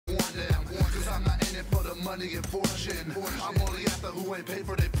money and fortune. I'm only after who ain't paid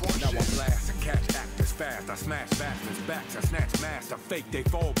for their portion. Now I blast and catch actors fast. I smash bastards backs. I snatch masks. I fake, they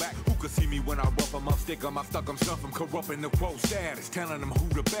fall back. Who could see me when I rough them up, stick them, I stuck them, stuff them, corrupting the quote status, telling them who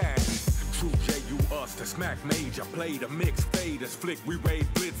the baddest. True J, you us, the smack major, play the mix, fade as flick, we raid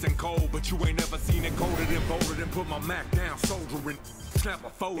blitz and cold, but you ain't never seen it coded and bolted and put my Mac down, soldiering, snap a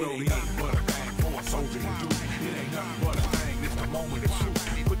photo. It ain't nothing but a thing for a soldier to do. It ain't nothing but a thing, it's the moment of truth.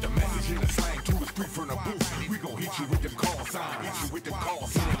 Put the message in the slang to the street from the booth. We gon' hit you with them call signs, hit you with them call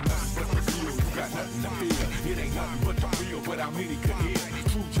signs. It ain't nothing but the real, you got nothing to fear. It ain't nothing but the real, but how many could hear?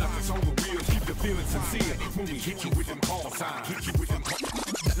 True justice on the wheels, keep the feeling sincere. When we hit you with them call signs, hit you with them call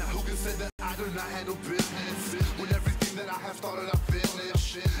signs. Now who can say that I do not handle business? When everything that I have started, I feel it.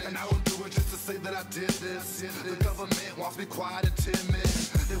 And I don't do it just to say that I did this. The government wants me quiet and timid.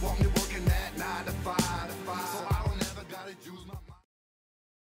 They want me working at 9 to 5. So I don't ever gotta use my mind.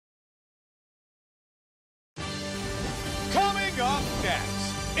 Coming up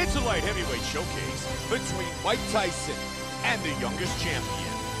next, it's a light heavyweight showcase between Mike Tyson and the youngest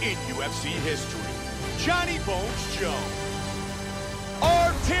champion in UFC history, Johnny Bones Jones.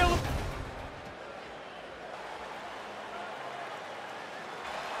 Our tale of...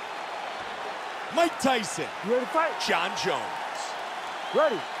 Mike Tyson. You ready to fight? John Jones.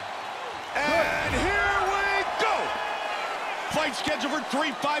 Ready. And here we go. Fight scheduled for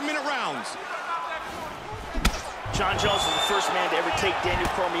 3 5-minute rounds. John Jones is the first man to ever take Daniel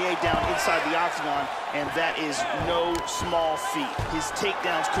Cormier down inside the octagon, and that is no small feat. His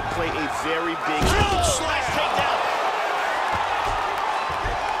takedowns could play a very big slash takedown.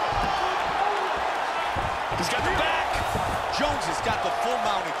 He's got the back. Jones has got the full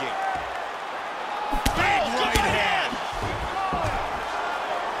mount again.